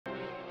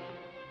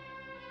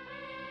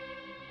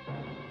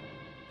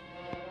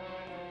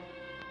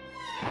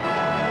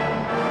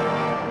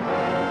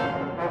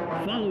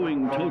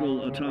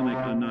atomic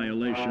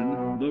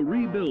annihilation, the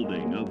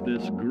rebuilding of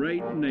this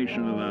great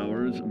nation of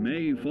ours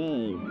may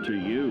fall to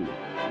you.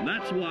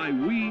 That's why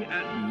we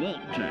at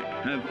Vault-Tec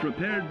have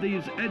prepared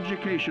these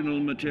educational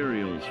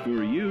materials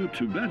for you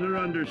to better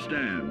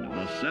understand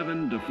the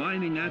 7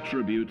 defining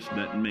attributes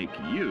that make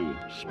you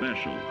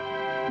special.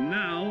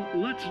 Now,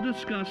 let's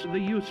discuss the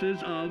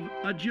uses of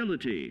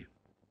agility.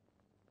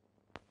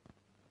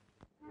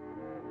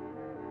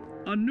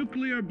 A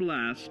nuclear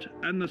blast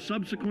and the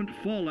subsequent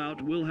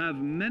fallout will have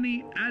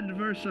many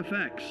adverse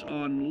effects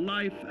on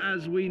life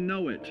as we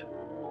know it.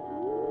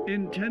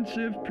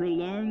 Intensive,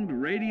 prolonged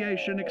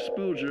radiation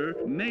exposure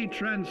may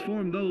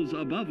transform those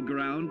above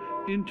ground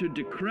into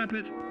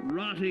decrepit,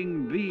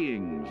 rotting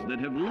beings that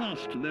have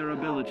lost their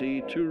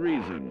ability to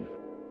reason.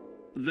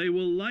 They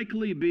will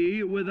likely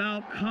be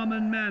without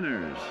common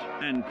manners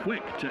and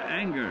quick to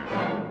anger.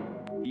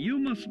 You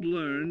must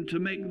learn to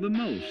make the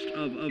most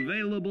of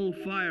available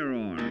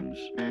firearms,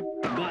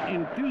 but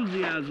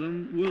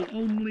enthusiasm will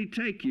only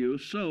take you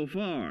so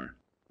far.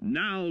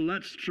 Now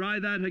let's try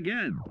that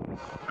again.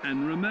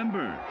 And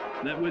remember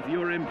that with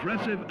your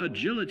impressive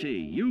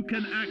agility, you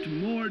can act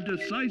more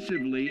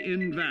decisively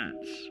in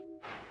vats.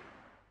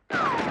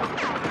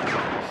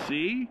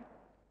 See?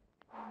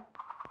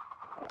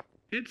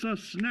 It's a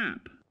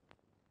snap.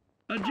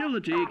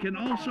 Agility can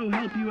also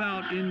help you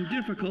out in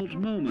difficult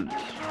moments.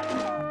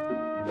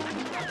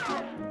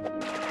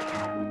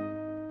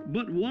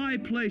 But why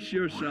place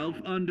yourself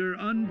under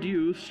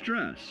undue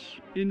stress?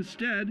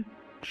 Instead,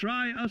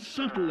 try a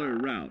subtler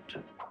route.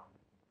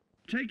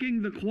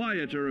 Taking the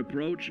quieter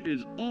approach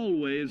is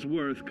always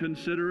worth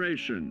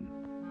consideration.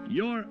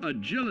 Your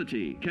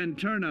agility can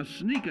turn a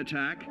sneak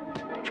attack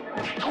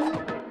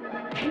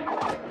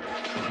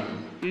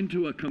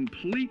into a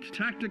complete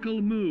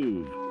tactical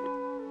move.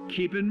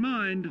 Keep in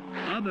mind,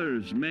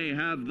 others may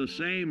have the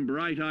same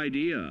bright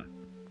idea.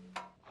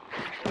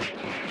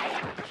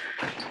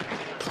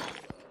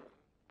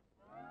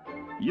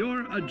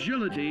 Your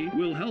agility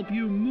will help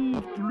you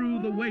move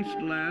through the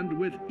wasteland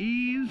with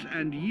ease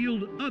and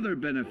yield other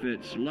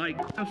benefits like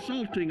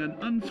assaulting an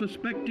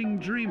unsuspecting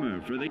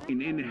dreamer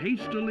in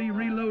hastily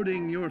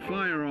reloading your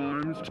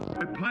firearms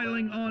by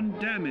piling on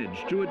damage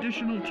to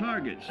additional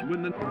targets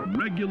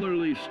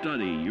regularly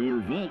study your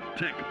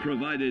Vault-Tec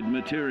provided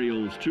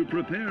materials to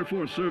prepare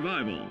for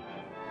survival.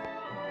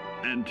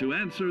 And to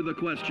answer the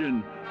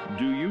question,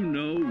 do you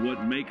know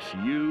what makes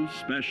you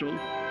special?